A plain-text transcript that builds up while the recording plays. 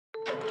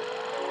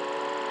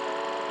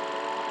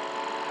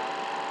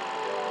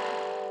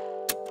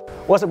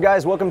What's up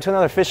guys, welcome to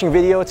another fishing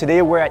video.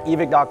 Today we're at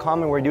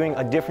evic.com and we're doing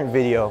a different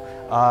video.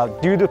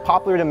 Due to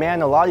popular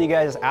demand, a lot of you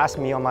guys asked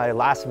me on my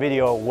last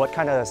video what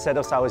kind of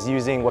setups I was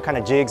using, what kind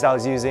of jigs I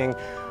was using,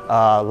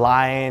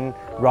 line,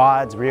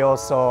 rods,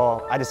 reels,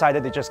 so I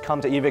decided to just come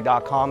to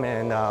evic.com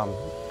and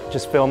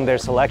just film their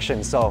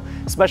selection. So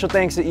special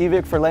thanks to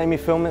Evic for letting me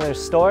film in their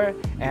store.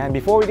 And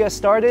before we get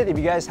started, if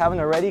you guys haven't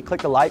already,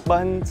 click the like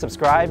button,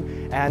 subscribe,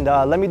 and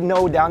let me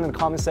know down in the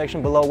comment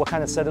section below what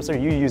kind of setups are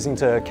you using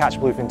to catch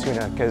bluefin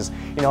tuna, because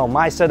you know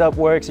my setup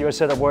works, your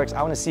setup works.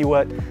 I want to see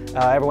what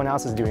everyone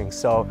else is doing,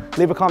 so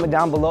leave a comment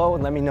down below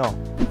and let me know.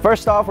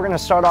 First off, we're going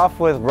to start off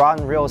with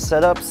rod and reel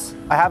setups.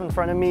 I have in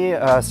front of me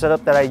a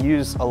setup that I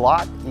use a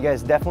lot. You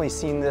guys definitely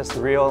seen this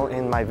reel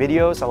in my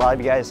videos. A lot of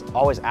you guys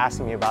always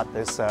ask me about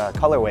this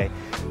colorway.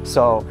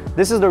 So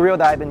this is the reel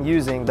that I've been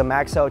using, the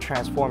Maxell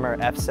Transformer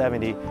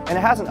F70, and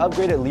it has an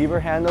upgraded lever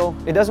handle.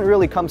 It doesn't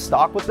really come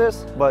stock with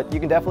this, but you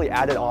can definitely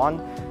add it on.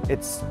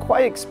 It's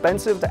quite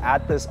expensive to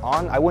add this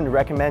on. I wouldn't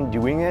recommend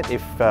doing it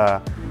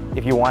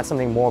if you want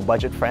something more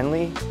budget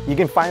friendly. You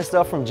can find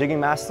stuff from Jigging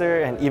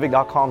Master, and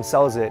evic.com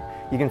sells it.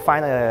 You can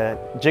find a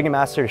Jigging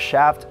Master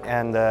shaft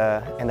and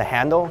the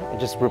handle and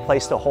just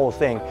replace the whole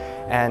thing,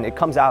 and it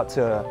comes out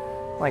to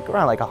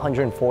around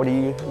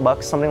 140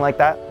 bucks, something like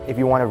that, if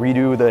you want to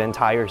redo the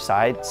entire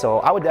side. So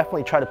I would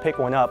definitely try to pick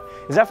one up.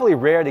 It's definitely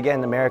rare to get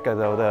in America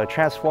though. The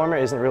Transformer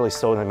isn't really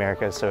sold in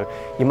America, so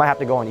you might have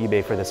to go on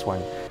eBay for this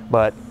one.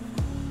 But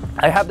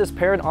I have this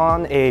paired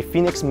on a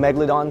Phoenix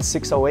Megalodon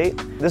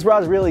 608. This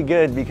rod is really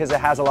good because it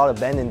has a lot of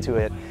bend into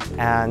it,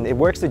 and it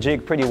works the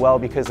jig pretty well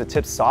because the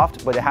tip's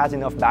soft, but it has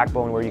enough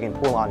backbone where you can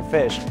pull on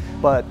fish.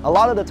 But a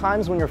lot of the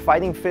times when you're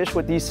fighting fish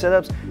with these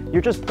setups,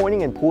 you're just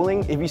pointing and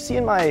pulling. If you see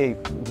in my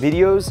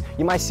videos,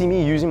 you might see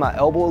me using my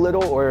elbow a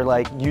little, or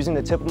like using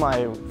the tip of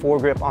my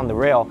foregrip on the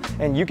rail,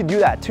 and you can do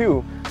that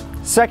too.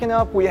 Second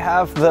up, we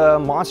have the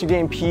Monster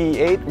Game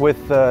PE8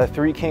 with the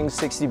 3 King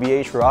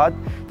 60BH rod.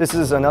 This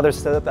is another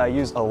setup that I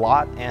use a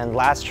lot, and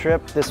last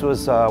trip, this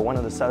was one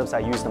of the setups I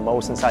used the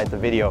most inside the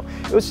video.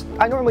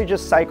 I normally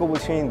just cycle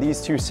between these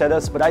two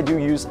setups, but I do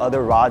use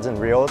other rods and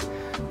reels,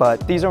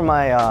 but these are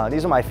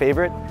my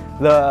favorite.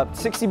 The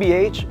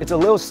 60BH, it's a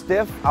little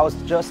stiff. I was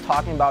just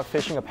talking about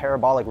fishing a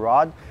parabolic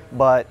rod,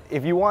 but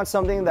if you want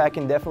something that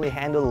can definitely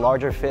handle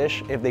larger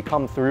fish if they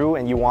come through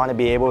and you want to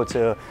be able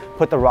to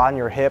put the rod in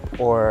your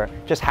hip or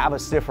just have a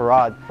stiffer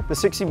rod, the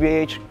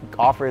 60BH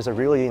offers a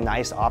really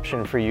nice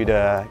option for you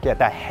to get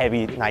that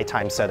heavy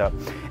nighttime setup.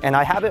 And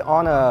I have it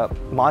on a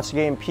Monster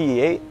Game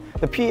PE8.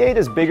 The PE8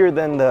 is bigger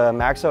than the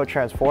Maxell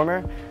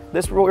Transformer.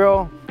 This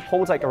reel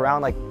holds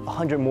around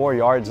 100 more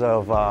yards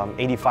of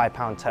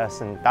 85-pound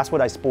test, and that's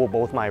what I spool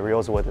both my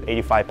reels with,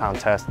 85-pound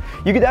test.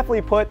 You could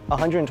definitely put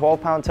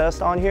 112-pound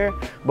test on here,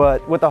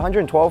 but with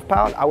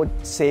 112-pound, I would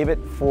save it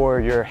for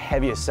your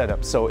heaviest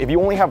setup. So if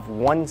you only have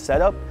one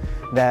setup,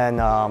 then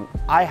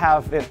I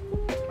have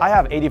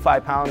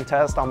 85-pound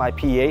test on my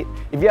P8.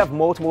 If you have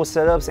multiple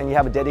setups and you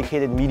have a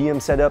dedicated medium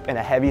setup and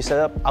a heavy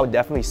setup, I would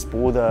definitely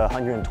spool the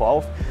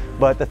 112.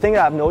 But the thing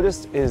that I've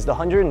noticed is the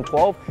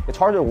 112, it's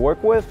harder to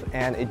work with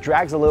and it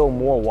drags a little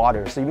more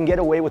water. So you can get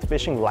away with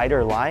fishing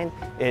lighter line.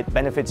 It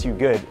benefits you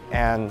good.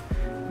 And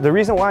the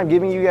reason why I'm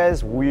giving you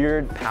guys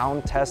weird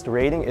pound test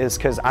rating is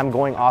because I'm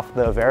going off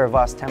the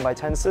Verivas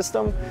 10x10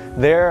 system.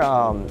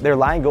 Their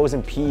line goes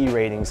in PE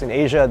ratings. In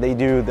Asia, they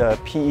do the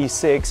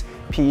PE6,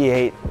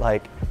 PE8,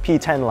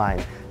 P10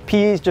 line.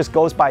 PE just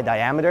goes by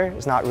diameter.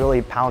 It's not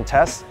really pound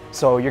test.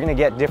 So you're gonna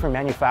get different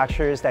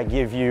manufacturers that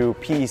give you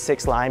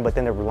PE6 line, but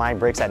then the line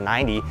breaks at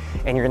 90,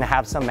 and you're gonna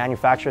have some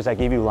manufacturers that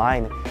give you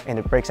line and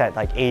it breaks at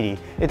 80.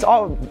 It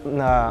all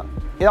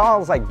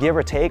is give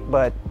or take,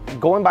 but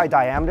going by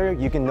diameter,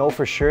 you can know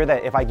for sure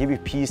that if I give you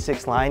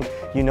PE6 line,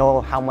 you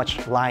know how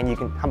much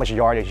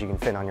yardage you can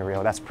fit on your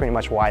reel. That's pretty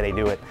much why they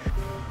do it.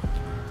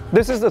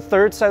 This is the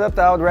third setup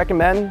that I would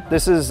recommend.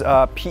 This is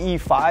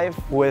PE5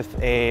 with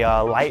a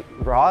light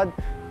rod.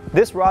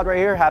 This rod right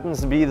here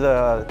happens to be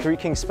the 3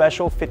 King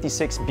Special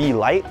 56B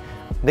Light.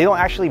 They don't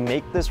actually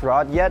make this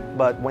rod yet,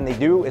 but when they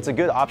do, it's a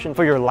good option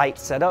for your light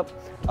setup.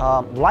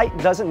 Light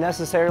doesn't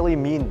necessarily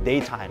mean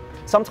daytime.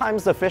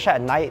 Sometimes the fish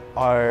at night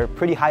are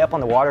pretty high up on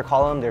the water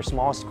column. They're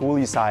small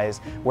schoolie size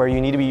where you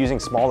need to be using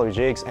smaller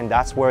jigs, and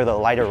that's where the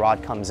lighter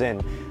rod comes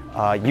in.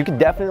 You can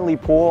definitely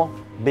pull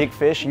big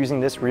fish using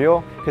this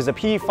reel because the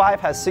PE5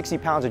 has 60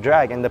 pounds of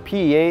drag, and the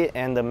PE8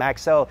 and the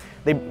Maxell,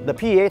 the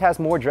PE8 has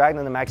more drag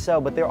than the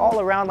Maxell, but they're all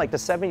around the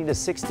 70 to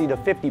 60 to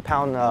 50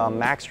 pound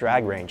max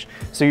drag range.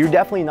 So you're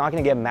definitely not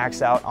going to get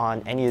maxed out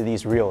on any of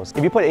these reels.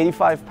 If you put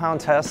 85-pound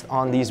test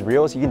on these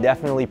reels, you can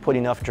definitely put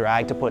enough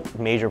drag to put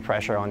major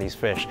pressure on these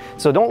fish.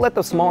 So don't let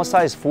the small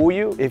size fool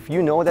you. If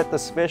you know that the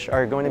fish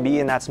are going to be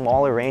in that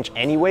smaller range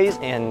anyways,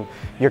 and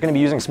you're going to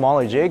be using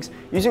smaller jigs,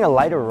 using a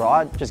lighter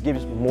rod just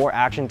gives more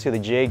action to the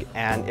jig,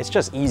 and it's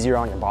just easier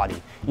on your body.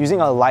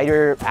 Using a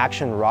lighter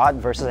action rod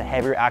versus a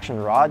heavier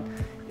action rod,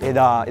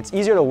 it's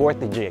easier to work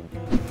the jig.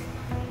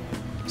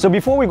 So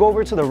before we go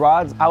over to the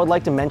rods, I would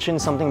like to mention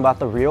something about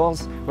the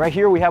reels. Right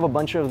here we have a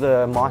bunch of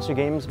the Monster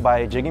Games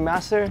by Jigging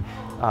Master.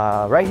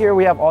 Right here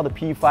we have all the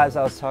P5s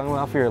I was talking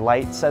about for your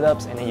light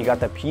setups, and then you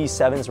got the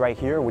P7s right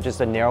here, which is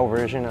the narrow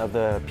version of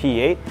the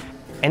P8.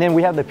 And then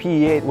we have the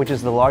P8, which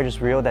is the largest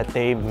reel that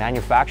they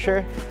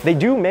manufacture. They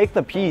do make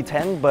the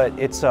P10, but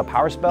it's a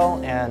power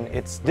spell and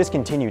it's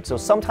discontinued. So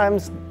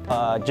sometimes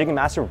Jigging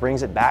Master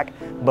brings it back,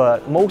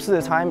 but most of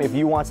the time, if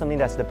you want something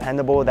that's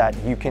dependable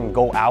that you can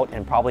go out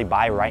and probably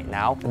buy right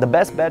now, the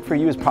best bet for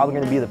you is probably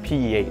gonna be the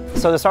P8.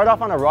 So to start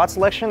off on a rod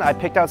selection, I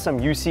picked out some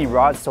UC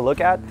rods to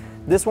look at.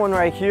 This one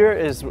right here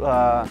is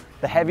the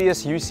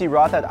heaviest UC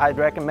rod that I'd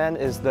recommend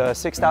is the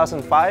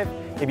 6005.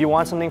 If you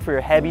want something for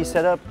your heavy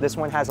setup, this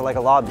one has like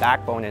a lot of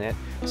backbone in it,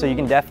 so you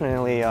can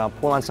definitely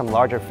pull on some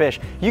larger fish.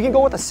 You can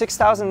go with a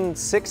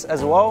 6006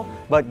 as well,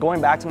 but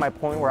going back to my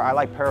point where I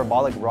like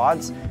parabolic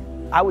rods,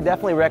 I would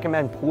definitely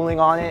recommend pulling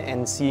on it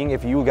and seeing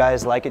if you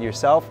guys like it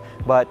yourself,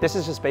 but this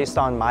is just based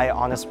on my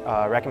honest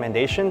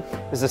recommendation.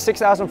 Is the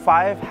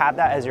 6005, have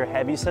that as your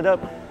heavy setup.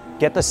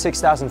 Get the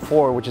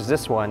 6004, which is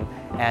this one,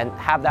 and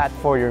have that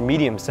for your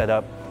medium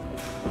setup.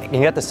 You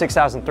can get the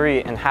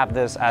 6003 and have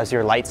this as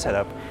your light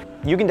setup.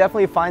 You can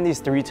definitely find these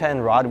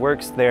 310 rod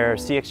works. They're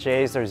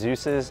CXJs, they're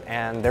Zeus's,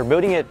 and they're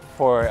building it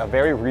for a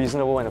very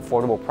reasonable and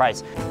affordable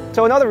price.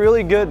 So another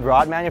really good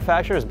rod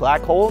manufacturer is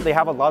Black Hole. They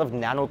have a lot of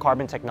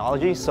nanocarbon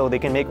technology, so they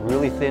can make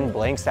really thin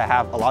blanks that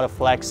have a lot of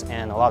flex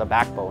and a lot of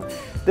backbone.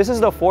 This is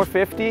the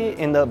 450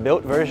 in the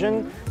built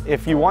version.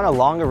 If you want a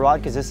longer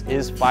rod, because this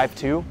is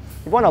 5.2,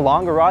 if you want a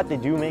longer rod, they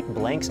do make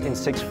blanks in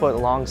 6-foot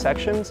long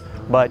sections,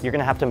 but you're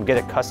gonna have to get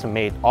it custom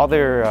made. All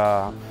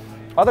their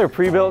other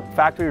pre-built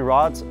factory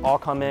rods all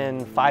come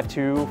in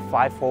 5.2,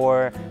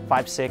 5.4,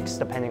 5.6,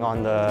 depending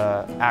on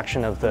the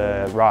action of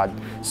the rod.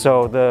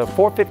 So the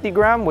 450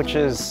 gram, which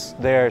is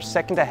their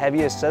second to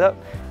heaviest setup,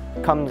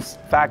 comes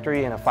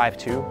factory in a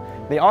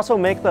 5.2. They also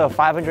make the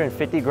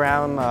 550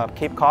 gram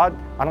Cape Cod.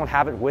 I don't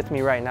have it with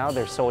me right now,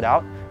 they're sold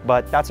out,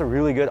 but that's a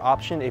really good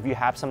option if you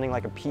have something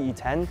like a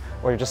PE10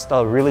 or just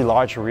a really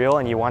large reel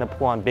and you want to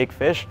pull on big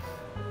fish.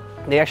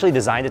 They actually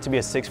designed it to be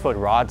a 6-foot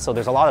rod, so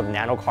there's a lot of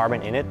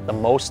nanocarbon in it, the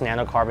most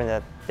nanocarbon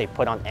that they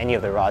put on any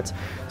of the rods.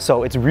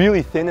 So it's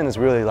really thin and it's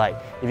really light.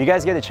 If you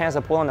guys get a chance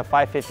to pull on the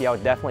 550, I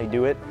would definitely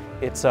do it.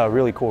 It's a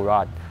really cool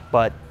rod.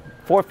 But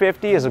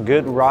 450 is a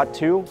good rod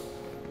too.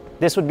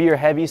 This would be your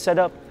heavy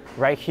setup.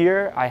 Right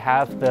here, I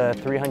have the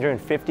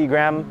 350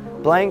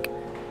 gram blank,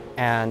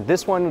 and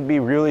this one would be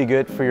really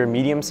good for your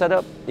medium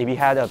setup. If you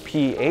had a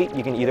P8,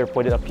 you can either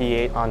put a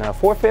P8 on a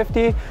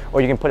 450,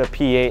 or you can put a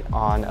P8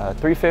 on a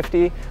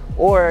 350,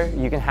 or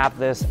you can have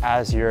this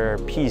as your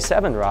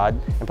P7 rod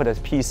and put a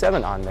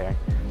P7 on there.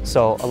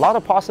 So a lot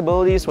of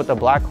possibilities with the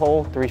Black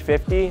Hole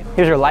 350.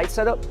 Here's your light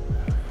setup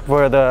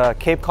for the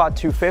Cape Cod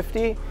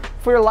 250.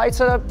 For your light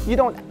setup, you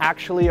don't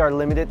actually are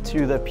limited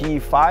to the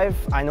P5.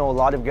 I know a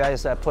lot of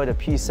guys that put a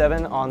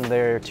P7 on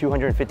their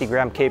 250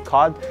 gram Cape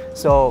Cod.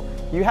 So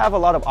you have a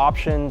lot of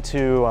option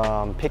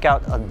to pick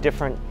out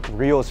different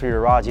reels for your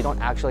rods. You don't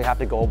actually have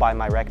to go by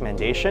my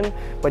recommendation.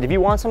 But if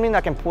you want something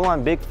that can pull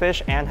on big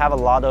fish and have a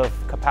lot of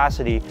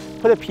capacity,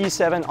 put a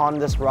P7 on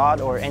this rod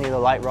or any of the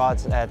light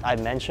rods that I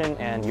mentioned,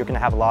 and you're gonna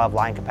have a lot of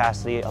line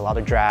capacity, a lot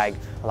of drag,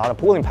 a lot of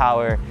pulling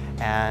power,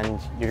 and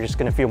you're just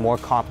gonna feel more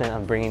confident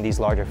on bringing these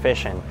larger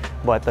fish in.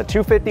 But the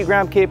 250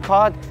 gram Cape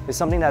Cod is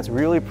something that's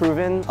really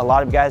proven. A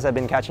lot of guys have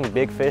been catching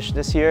big fish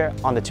this year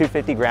on the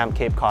 250 gram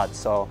Cape Cod.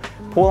 So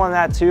pull on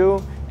that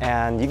too,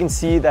 and you can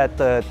see that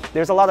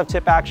there's a lot of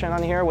tip action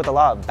on here with a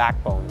lot of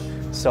backbone.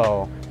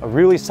 So a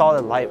really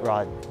solid light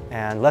rod.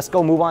 And let's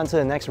go move on to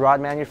the next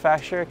rod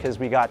manufacturer because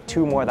we got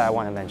two more that I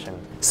want to mention.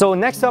 So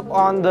next up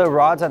on the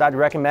rods that I'd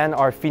recommend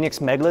are Phoenix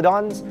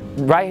Megalodons.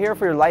 Right here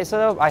for your light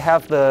setup, I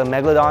have the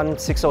Megalodon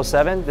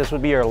 607. This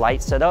would be your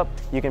light setup.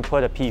 You can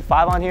put a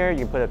P5 on here,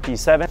 you can put a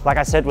P7. Like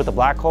I said with the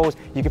Black Holes,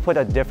 you can put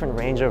a different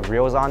range of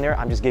reels on there.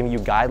 I'm just giving you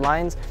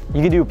guidelines.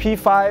 You can do a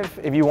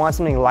P5 if you want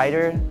something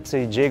lighter, so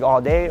you jig all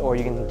day, or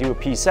you can do a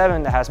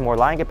P7 that has more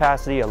line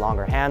capacity, a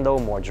longer handle,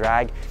 more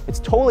drag. It's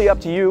totally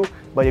up to you.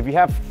 But if you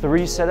have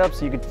 3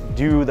 setups, you could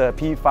do the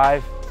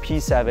P5,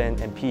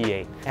 P7, and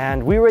P8.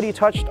 And we already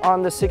touched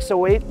on the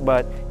 608,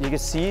 but you can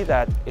see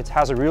that it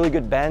has a really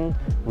good bend,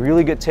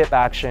 really good tip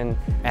action,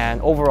 and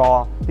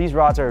overall, these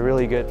rods are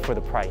really good for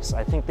the price.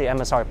 I think the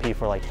MSRP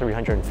for like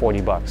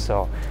 340 bucks.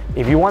 So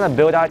if you want to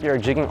build out your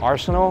jigging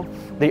arsenal,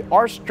 they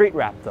are straight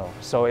wrap though.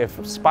 So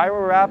if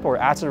spiral wrap or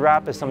acid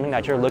wrap is something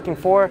that you're looking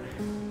for,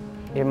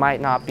 it might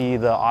not be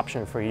the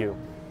option for you.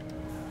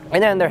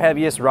 And then their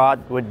heaviest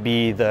rod would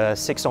be the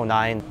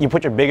 609. You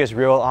put your biggest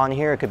reel on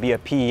here. It could be a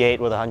P8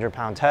 with a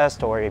 100-pound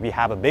test, or if you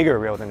have a bigger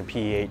reel than a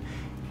P8,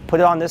 put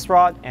it on this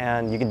rod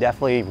and you can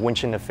definitely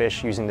winch in the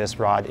fish using this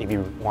rod if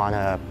you want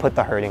to put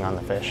the hurting on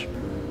the fish.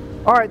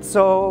 All right,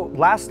 so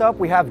last up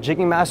we have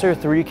Jigging Master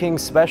 3 King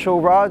Special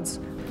rods.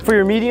 For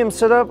your medium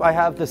setup, I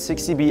have the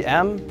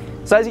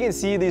 60BM. So as you can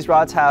see, these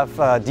rods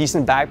have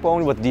decent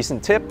backbone with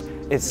decent tip.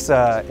 It's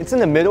in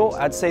the middle.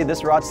 I'd say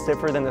this rod's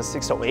stiffer than the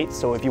 608,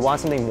 so if you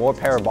want something more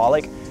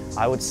parabolic,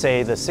 I would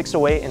say the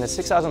 608 and the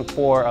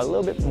 6004 are a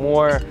little bit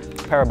more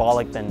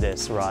parabolic than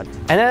this rod.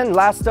 And then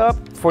last up,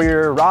 for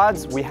your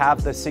rods, we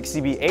have the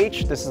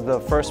 60BH. This is the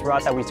first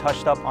rod that we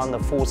touched up on the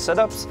full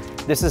setups.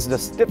 This is the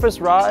stiffest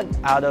rod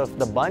out of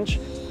the bunch.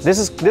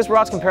 This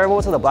rod's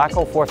comparable to the Black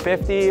Hole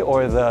 450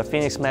 or the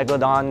Phoenix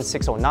Megalodon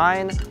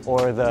 609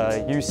 or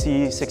the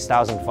UC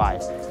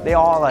 6005. They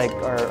all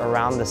are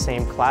around the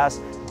same class.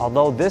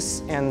 Although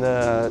this and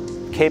the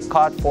Cape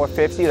Cod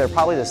 450, they're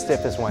probably the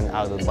stiffest one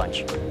out of the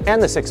bunch.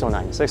 And the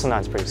 609.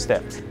 609 is pretty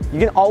stiff. You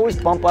can always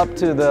bump up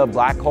to the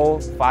Black Hole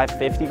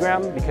 550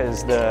 gram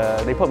because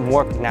they put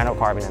more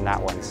nanocarbon in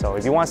that one. So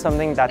if you want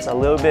something that's a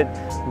little bit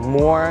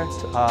more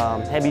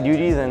heavy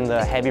duty than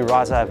the heavy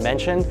rods that I've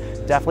mentioned,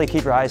 definitely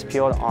keep your eyes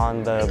peeled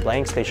on the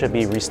blanks. They should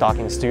be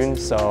restocking soon.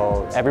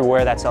 So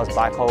everywhere that sells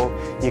Black Hole,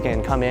 you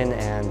can come in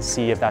and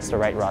see if that's the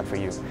right rod for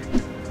you.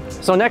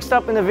 So next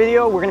up in the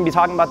video, we're going to be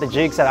talking about the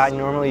jigs that I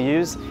normally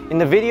use. In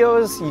the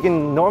videos, you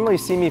can normally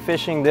see me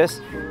fishing this.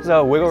 This is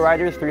a Wiggle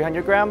Rider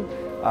 300 gram.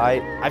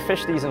 I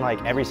fish these in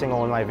like every single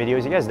one of my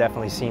videos. You guys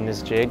definitely seen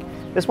this jig.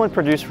 This one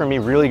produced for me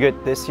really good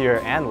this year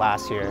and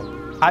last year.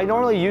 I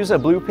normally use a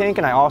blue pink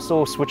and I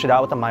also switch it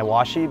out with a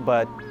Maiwashi,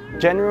 but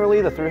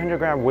generally the 300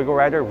 gram Wiggle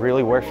Rider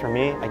really works for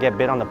me. I get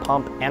bit on the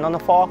pump and on the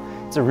fall.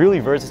 It's a really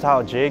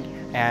versatile jig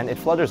and it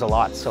flutters a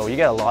lot, so you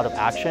get a lot of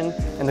action.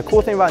 And the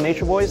cool thing about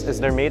Nature Boys is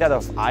they're made out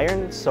of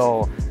iron,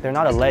 so they're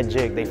not a lead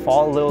jig. They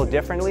fall a little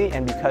differently,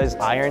 and because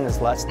iron is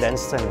less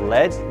dense than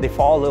lead, they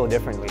fall a little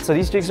differently. So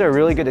these jigs are a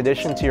really good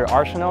addition to your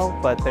arsenal,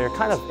 but they're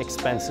kind of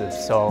expensive,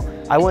 so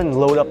I wouldn't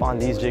load up on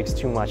these jigs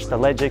too much. The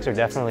lead jigs are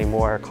definitely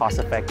more cost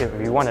effective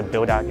if you want to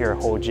build out your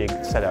whole jig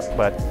setup,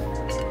 but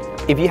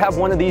if you have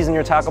one of these in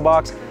your tackle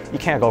box, you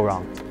can't go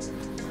wrong.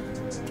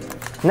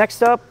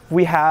 Next up,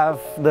 we have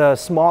the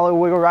smaller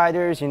Wiggle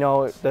Riders. You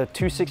know, the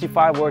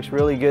 265 works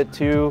really good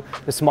too.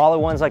 The smaller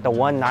ones like the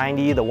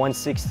 190, the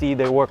 160,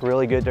 they work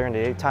really good during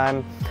the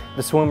daytime.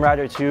 The Swim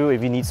Rider too,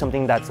 if you need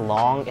something that's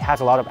long, it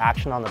has a lot of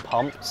action on the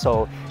pump.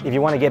 So if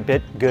you want to get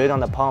bit good on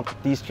the pump,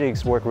 these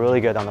jigs work really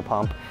good on the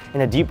pump.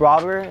 And a deep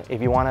robber,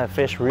 if you want to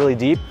fish really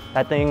deep,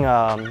 that thing,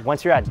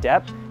 once you're at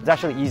depth, it's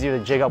actually easier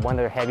to jig up one of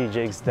their heavy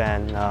jigs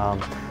than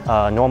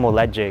a normal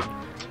lead jig.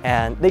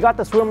 And they got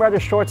the Swim Rider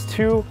shorts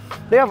too.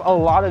 They have a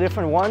lot of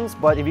different ones,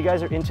 but if you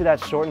guys are into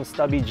that short and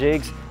stubby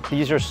jigs,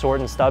 these are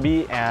short and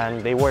stubby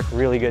and they work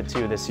really good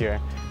too this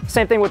year.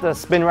 Same thing with the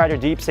Spin Rider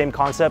Deep, same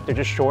concept. They're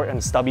just short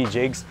and stubby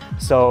jigs,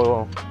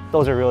 so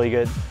those are really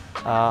good.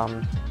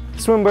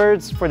 Swim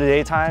Birds for the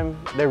daytime,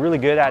 they're really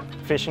good at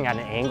fishing at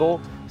an angle.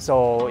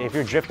 So if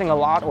you're drifting a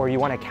lot or you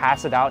want to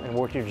cast it out and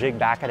work your jig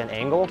back at an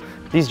angle,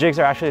 these jigs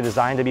are actually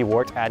designed to be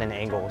worked at an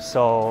angle.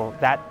 So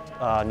that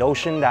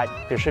notion that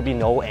there should be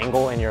no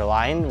angle in your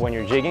line when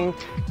you're jigging,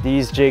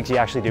 these jigs you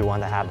actually do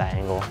want to have that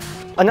angle.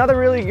 Another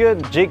really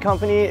good jig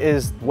company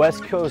is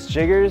West Coast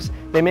Jiggers.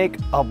 They make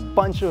a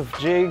bunch of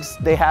jigs.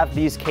 They have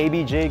these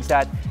KB jigs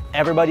that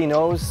everybody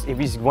knows. If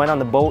you went on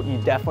the boat,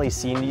 you've definitely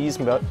seen these,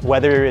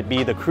 whether it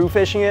be the crew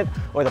fishing it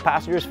or the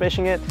passengers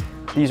fishing it.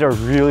 These are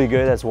really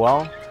good as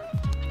well.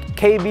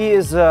 KB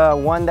is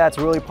one that's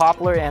really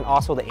popular, and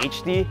also the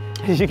HD.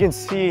 As you can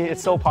see,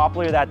 it's so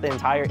popular that the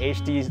entire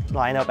HD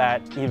lineup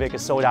at Evic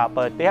is sold out,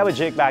 but they have a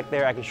jig back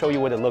there. I can show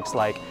you what it looks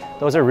like.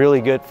 Those are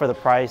really good for the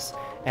price,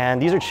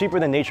 and these are cheaper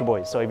than Nature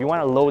Boys. So if you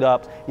want to load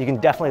up, you can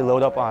definitely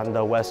load up on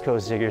the West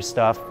Coast Jigger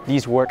stuff.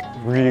 These work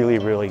really,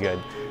 really good.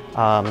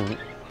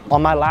 On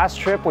my last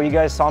trip where you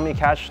guys saw me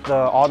catch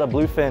all the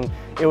bluefin,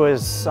 it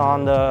was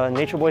on the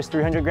Nature Boys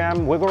 300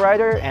 gram Wiggle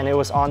Rider and it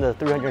was on the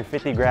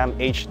 350 gram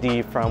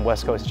HD from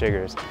West Coast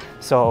Jiggers.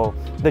 So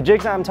the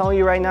jigs that I'm telling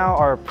you right now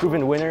are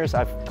proven winners.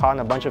 I've caught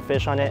a bunch of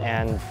fish on it,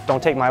 and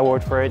don't take my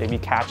word for it. If you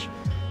catch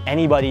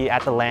anybody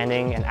at the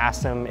landing and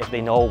ask them if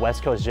they know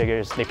West Coast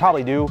Jiggers, they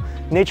probably do.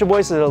 Nature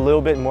Boys is a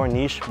little bit more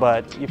niche,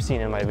 but you've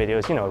seen it in my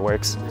videos, you know it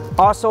works.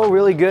 Also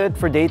really good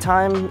for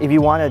daytime, if you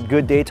want a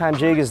good daytime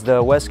jig, is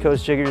the West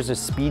Coast Jiggers, a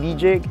speedy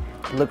jig.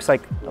 It looks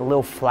like a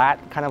little flat,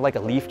 kind of like a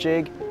leaf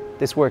jig.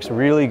 This works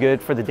really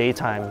good for the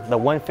daytime. The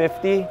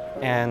 150,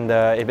 and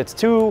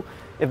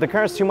if the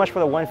current's too much for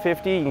the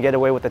 150, you can get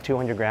away with the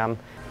 200 gram.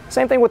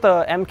 Same thing with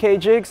the MK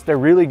jigs. They're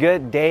really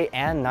good day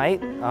and night.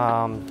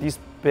 These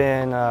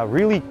been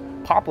really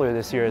popular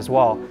this year as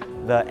well.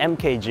 The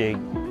MK jig,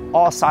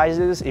 all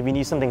sizes. If you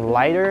need something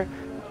lighter,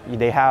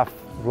 they have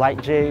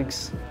light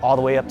jigs all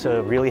the way up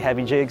to really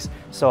heavy jigs.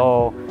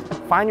 So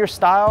find your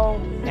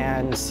style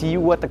and see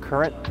what the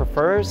current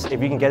prefers.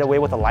 If you can get away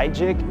with a light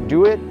jig,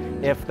 do it.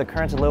 If the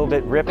current's a little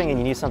bit ripping and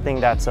you need something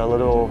that's a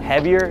little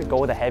heavier, go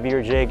with a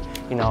heavier jig.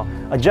 You know,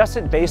 adjust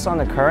it based on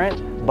the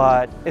current,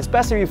 but it's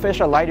best if you fish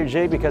a lighter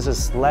jig because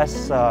it's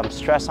less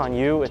stress on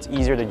you. It's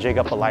easier to jig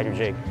up a lighter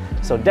jig.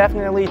 So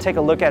definitely take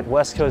a look at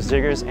West Coast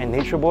Jiggers and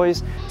Nature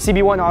Boys.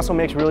 CB1 also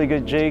makes really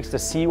good jigs. The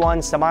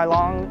C1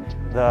 semi-long,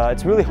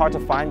 it's really hard to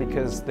find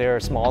because they're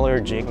a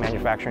smaller jig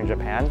manufacturer in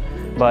Japan,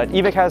 but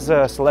Evic has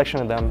a selection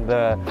of them.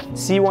 The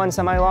C1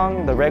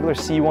 semi-long, the regular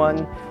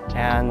C1,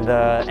 and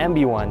the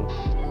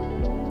MB1.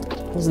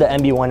 This is the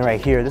MB1 right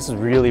here. This is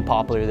really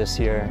popular this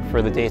year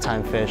for the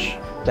daytime fish,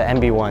 the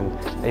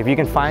MB1. If you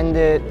can find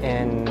it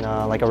in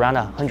like around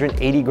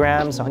 180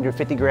 grams,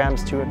 150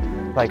 grams to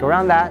like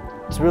around that,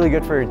 it's really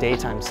good for your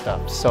daytime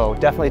stuff. So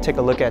definitely take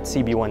a look at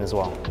CB1 as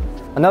well.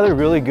 Another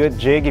really good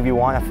jig if you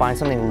want to find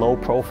something low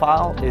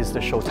profile is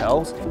the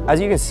Shotels. As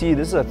you can see,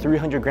 this is a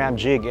 300 gram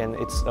jig and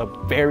it's a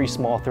very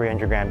small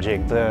 300 gram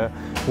jig. The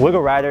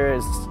Wiggle Rider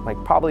is like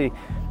probably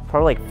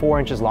like 4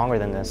 inches longer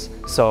than this.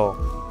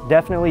 So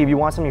definitely if you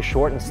want something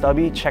short and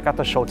stubby, check out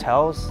the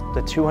Shotels.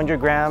 The 200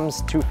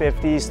 grams,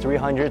 250s,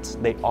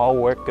 300s, they all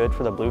work good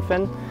for the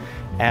bluefin.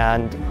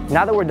 And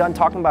now that we're done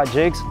talking about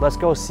jigs, let's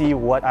go see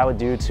what I would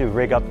do to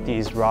rig up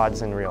these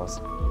rods and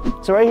reels.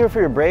 So right here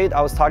for your braid,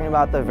 I was talking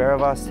about the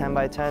Veravas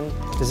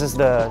 10x10. This is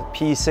the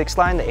P6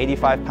 line, the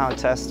 85-pound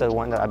test, the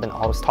one that I've been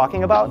always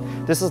talking about.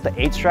 This is the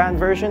 8-strand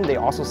version. They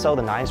also sell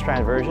the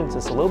 9-strand version, so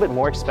it's a little bit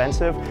more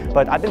expensive,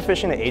 but I've been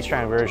fishing the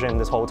 8-strand version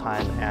this whole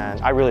time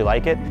and I really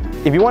like it.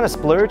 If you want to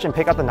splurge and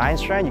pick up the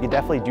 9-strand, you can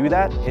definitely do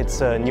that.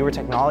 It's a newer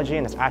technology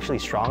and it's actually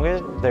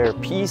stronger. Their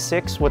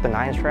P6 with the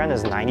 9-strand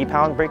is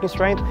 90-pound breaking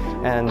strength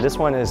and this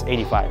one is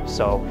 85.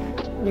 So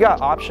you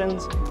got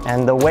options,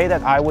 and the way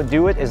that I would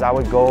do it is I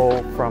would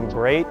go from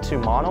braid to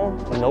mono,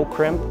 no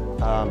crimp,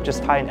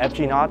 just tie an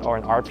FG knot or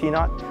an RP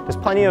knot. There's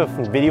plenty of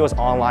videos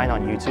online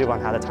on YouTube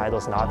on how to tie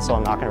those knots, so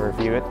I'm not going to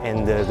review it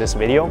in this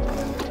video.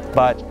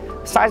 But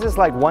sizes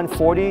like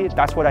 140,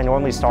 that's what I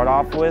normally start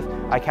off with.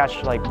 I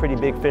catch like pretty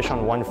big fish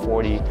on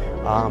 140.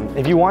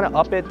 If you want to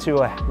up it to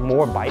a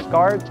more bite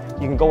guard,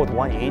 you can go with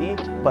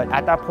 180, but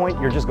at that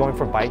point you're just going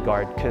for bite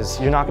guard because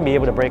you're not going to be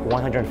able to break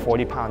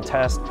 140-pound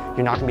test.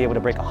 You're not going to be able to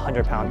break a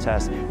 100-pound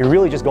test. You're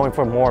really just going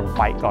for more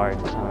bite guard,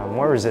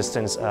 more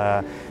resistance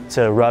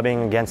to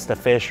rubbing against the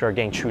fish or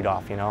getting chewed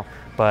off, you know.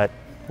 But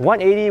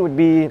 180 would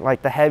be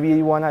like the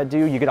heavy one I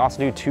do. You could also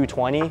do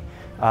 220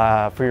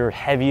 for your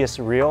heaviest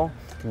reel.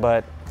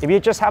 But if you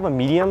just have a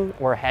medium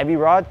or a heavy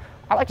rod,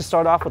 I like to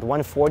start off with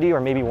 140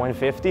 or maybe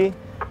 150,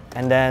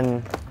 and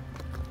then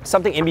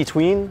something in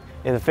between.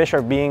 If the fish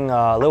are being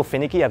a little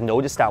finicky, I've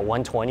noticed that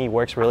 120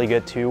 works really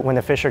good too. When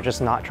the fish are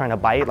just not trying to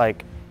bite,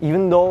 like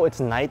even though it's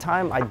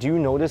nighttime, I do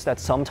notice that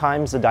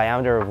sometimes the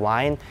diameter of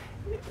line,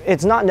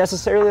 it's not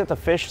necessarily that the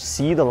fish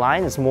see the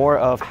line, it's more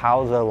of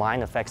how the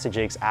line affects the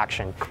jig's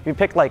action. If you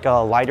pick like a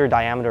lighter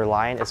diameter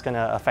line, it's going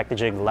to affect the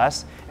jig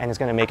less and it's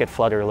going to make it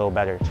flutter a little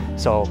better.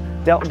 So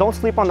don't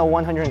sleep on the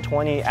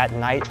 120 at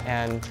night.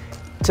 And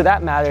to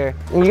that matter,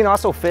 you can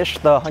also fish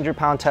the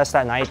 100-pound test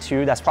at night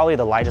too. That's probably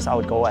the lightest I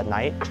would go at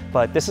night,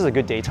 but this is a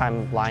good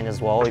daytime line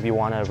as well if you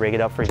want to rig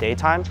it up for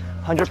daytime.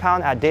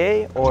 100-pound at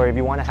day, or if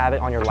you want to have it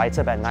on your lights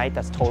up at night,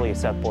 that's totally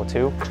acceptable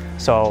too.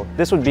 So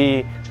this would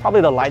be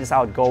probably the lightest I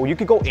would go. You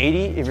could go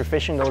 80 if you're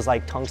fishing those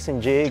like tungsten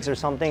jigs or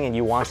something and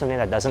you want something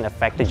that doesn't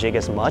affect the jig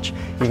as much.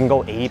 You can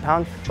go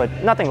 80-pound, but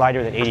nothing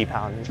lighter than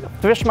 80-pound.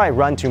 Fish might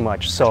run too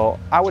much, so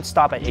I would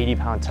stop at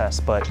 80-pound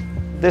test, but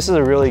this is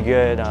a really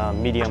good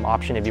medium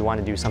option if you want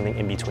to do something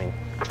in between.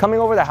 Coming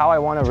over to how I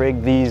want to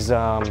rig these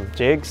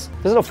jigs.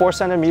 This is a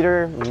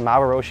 4-centimeter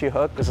Mawaroshi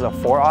hook. This is a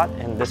 4/0,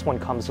 and this one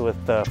comes with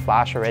the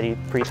flash already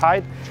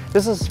pre-tied.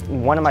 This is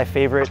one of my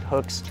favorite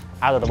hooks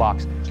out of the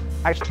box.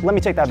 Actually, let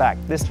me take that back.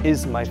 This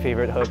is my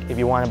favorite hook if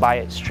you want to buy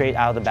it straight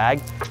out of the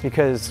bag,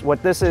 because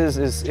what this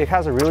is it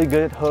has a really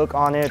good hook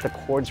on it. The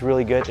cord's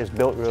really good. It's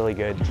built really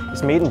good.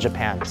 It's made in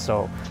Japan,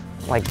 so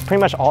like pretty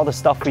much all the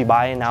stuff we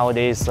buy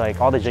nowadays, like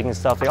all the jigging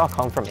stuff, they all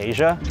come from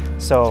Asia.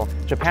 So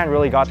Japan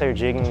really got their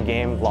jigging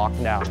game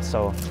locked down.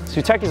 So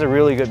Suteki is a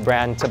really good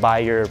brand to buy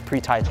your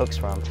pre-tied hooks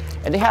from.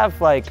 And they have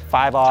like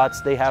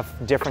 5/0, they have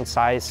different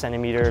size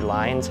centimeter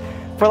lines.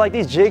 For like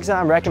these jigs that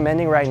I'm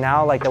recommending right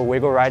now, like the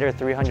Wiggle Rider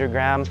 300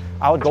 gram,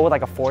 I would go with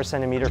like a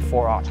 4-centimeter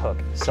 4/0 hook.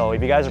 So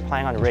if you guys are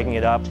planning on rigging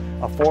it up,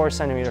 a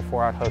 4-centimeter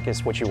 4/0 hook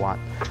is what you want.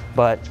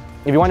 But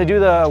if you want to do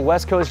the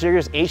West Coast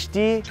Jiggers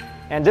HD,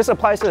 and this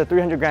applies to the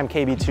 300 gram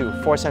KB too,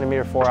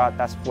 4-centimeter 4/0,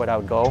 that's what I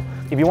would go.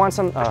 If you want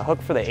some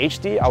hook for the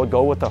HD, I would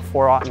go with the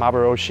 4/0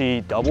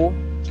 Mawaroshi double.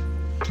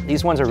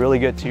 These ones are really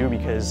good too,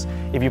 because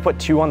if you put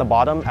 2 on the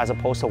bottom as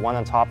opposed to 1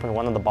 on top and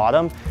 1 on the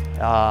bottom,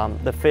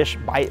 the fish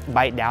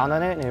bite down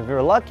on it, and if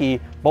you're lucky,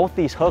 both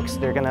these hooks,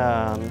 they're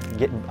gonna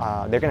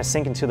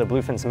sink into the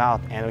bluefin's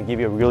mouth, and it'll give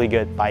you a really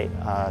good bite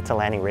to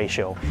landing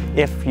ratio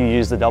if you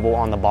use the double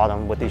on the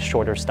bottom with these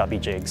shorter stubby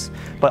jigs.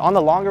 But on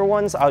the longer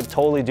ones, I would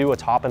totally do a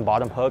top and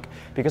bottom hook,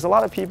 because a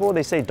lot of people,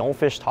 they say don't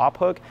fish top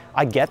hook.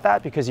 I get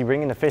that, because you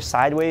bring in the fish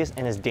sideways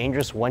and it's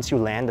dangerous once you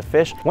land the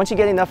fish. Once you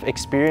get enough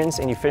experience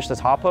and you fish the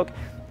top hook,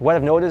 what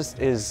I've noticed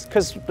is,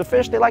 because the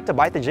fish, they like to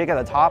bite the jig at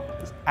the top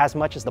as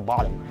much as the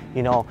bottom.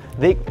 You know,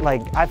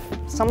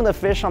 some of the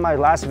fish on my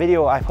last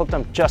video, I've hooked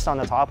them just on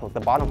the top hook. The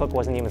bottom hook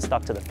wasn't even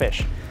stuck to the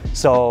fish.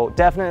 So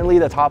definitely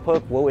the top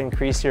hook will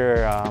increase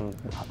your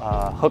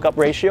hookup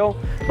ratio,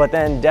 but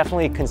then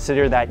definitely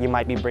consider that you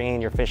might be bringing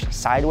your fish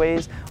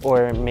sideways,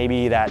 or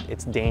maybe that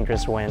it's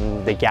dangerous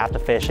when they gap the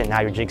fish and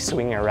now your jig's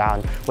swinging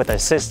around with an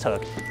assist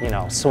hook, you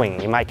know,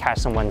 swinging. You might catch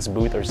someone's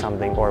boot or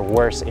something, or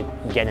worse, it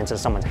get into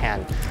someone's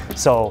hand.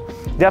 So So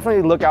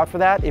definitely look out for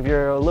that. If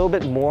you're a little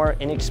bit more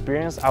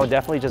inexperienced, I would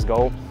definitely just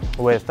go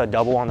with a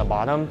double on the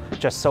bottom,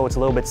 just so it's a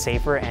little bit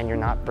safer and you're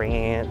not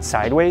bringing it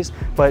sideways.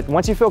 But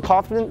once you feel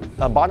confident,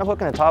 a bottom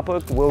hook and a top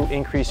hook will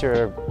increase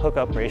your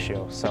hookup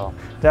ratio. So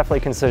definitely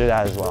consider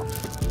that as well.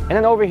 And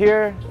then over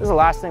here, this is the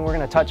last thing we're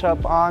gonna touch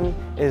up on,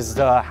 is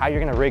how you're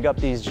gonna rig up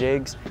these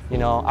jigs. You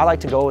know, I like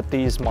to go with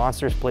these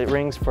monster split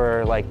rings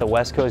for like the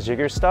West Coast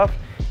jigger stuff,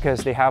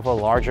 because they have a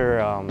larger,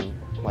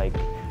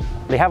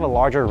 they have a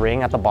larger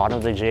ring at the bottom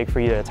of the jig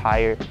for you to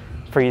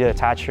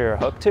attach your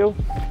hook to.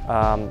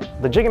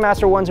 The Jigging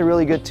Master ones are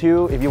really good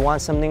too. If you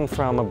want something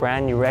from a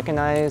brand you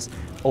recognize,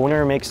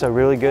 Owner makes a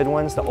really good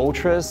ones, the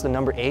Ultras, the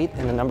number 8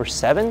 and the number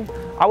 7.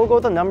 I will go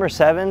with the number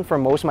 7 for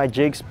most of my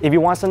jigs. If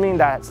you want something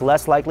that's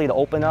less likely to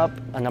open up,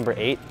 a number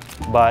 8,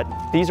 but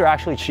these are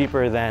actually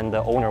cheaper than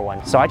the Owner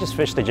ones. So I just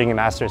fish the Jigging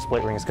Master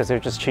split rings because they're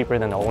just cheaper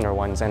than the Owner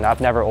ones, and I've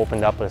never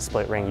opened up a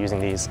split ring using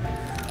these.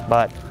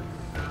 But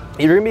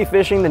if you're gonna be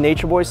fishing the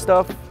Nature Boy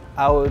stuff,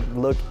 I would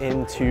look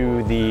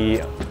into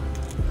the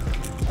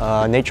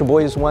Nature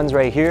Boys ones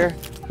right here.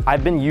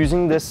 I've been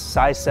using this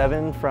size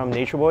 7 from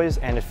Nature Boys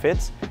and it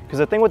fits, because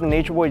the thing with the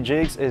Nature Boy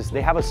jigs is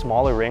they have a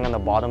smaller ring on the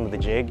bottom of the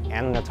jig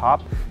and on the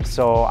top.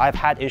 So I've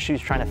had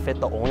issues trying to fit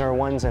the Owner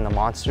ones and the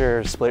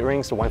Monster split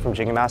rings, the one from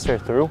Jigging Master,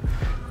 through.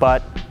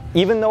 But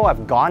even though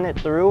I've gotten it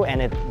through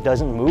and it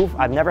doesn't move,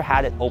 I've never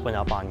had it open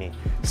up on me.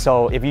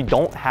 So if you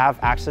don't have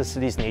access to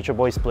these Nature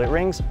Boy split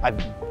rings,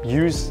 I've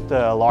used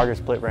the larger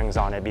split rings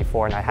on it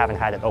before and I haven't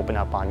had it open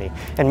up on me.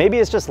 And maybe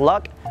it's just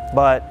luck,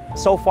 but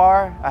so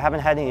far I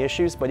haven't had any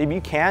issues. But if you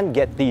can,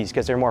 get these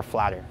because they're more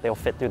flatter. They'll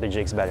fit through the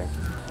jigs better.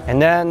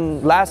 And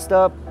then last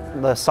up,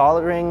 the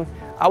solid ring.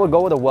 I would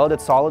go with a welded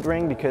solid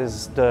ring,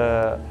 because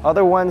the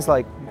other ones,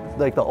 like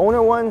the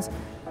Owner ones,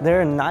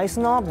 they're nice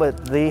and all,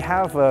 but they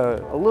have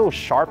a little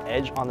sharp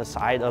edge on the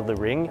side of the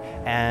ring,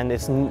 and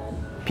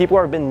people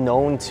have been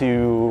known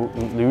to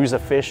lose a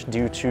fish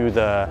due to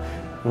the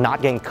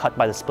not getting cut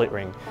by the split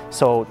ring.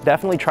 So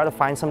definitely try to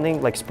find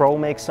something like Spro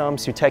makes some,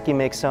 Suteki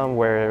makes some,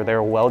 where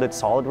they're welded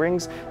solid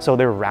rings, so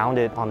they're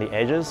rounded on the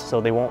edges,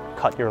 so they won't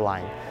cut your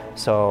line.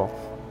 So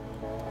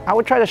I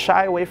would try to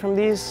shy away from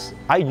these.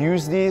 I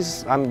use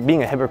these, I'm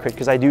being a hypocrite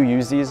because I do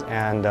use these,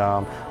 and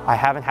I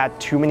haven't had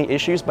too many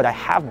issues, but I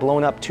have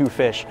blown up 2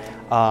 fish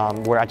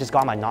where I just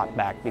got my knot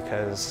back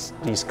because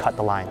these cut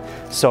the line.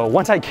 So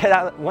once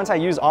I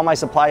use all my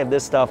supply of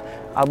this stuff,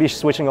 I'll be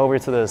switching over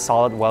to the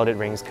solid welded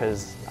rings,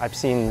 because I've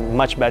seen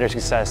much better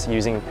success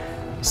using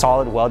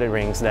solid welded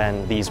rings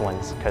than these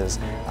ones, because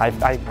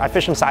I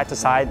fish them side to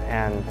side,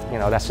 and you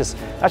know, that's just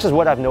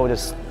what I've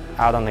noticed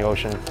out on the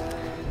ocean.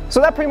 So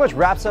that pretty much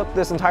wraps up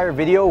this entire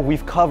video.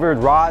 We've covered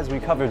rods, we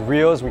covered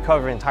reels, we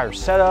covered entire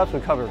setups,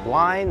 we covered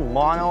line,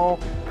 mono,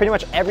 pretty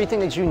much everything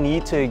that you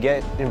need to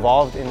get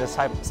involved in this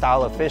type of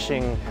style of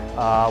fishing,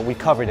 we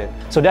covered it.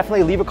 So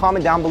definitely leave a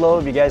comment down below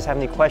if you guys have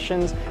any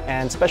questions,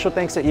 and special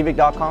thanks to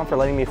evic.com for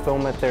letting me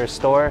film at their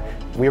store.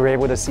 We were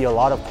able to see a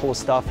lot of cool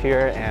stuff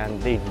here, and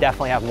they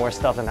definitely have more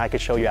stuff than I could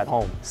show you at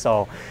home.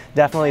 So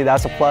definitely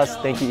that's a plus.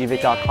 Thank you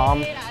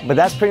evic.com. But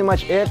that's pretty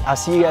much it. I'll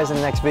see you guys in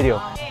the next video.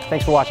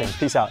 Thanks for watching.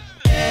 Peace out.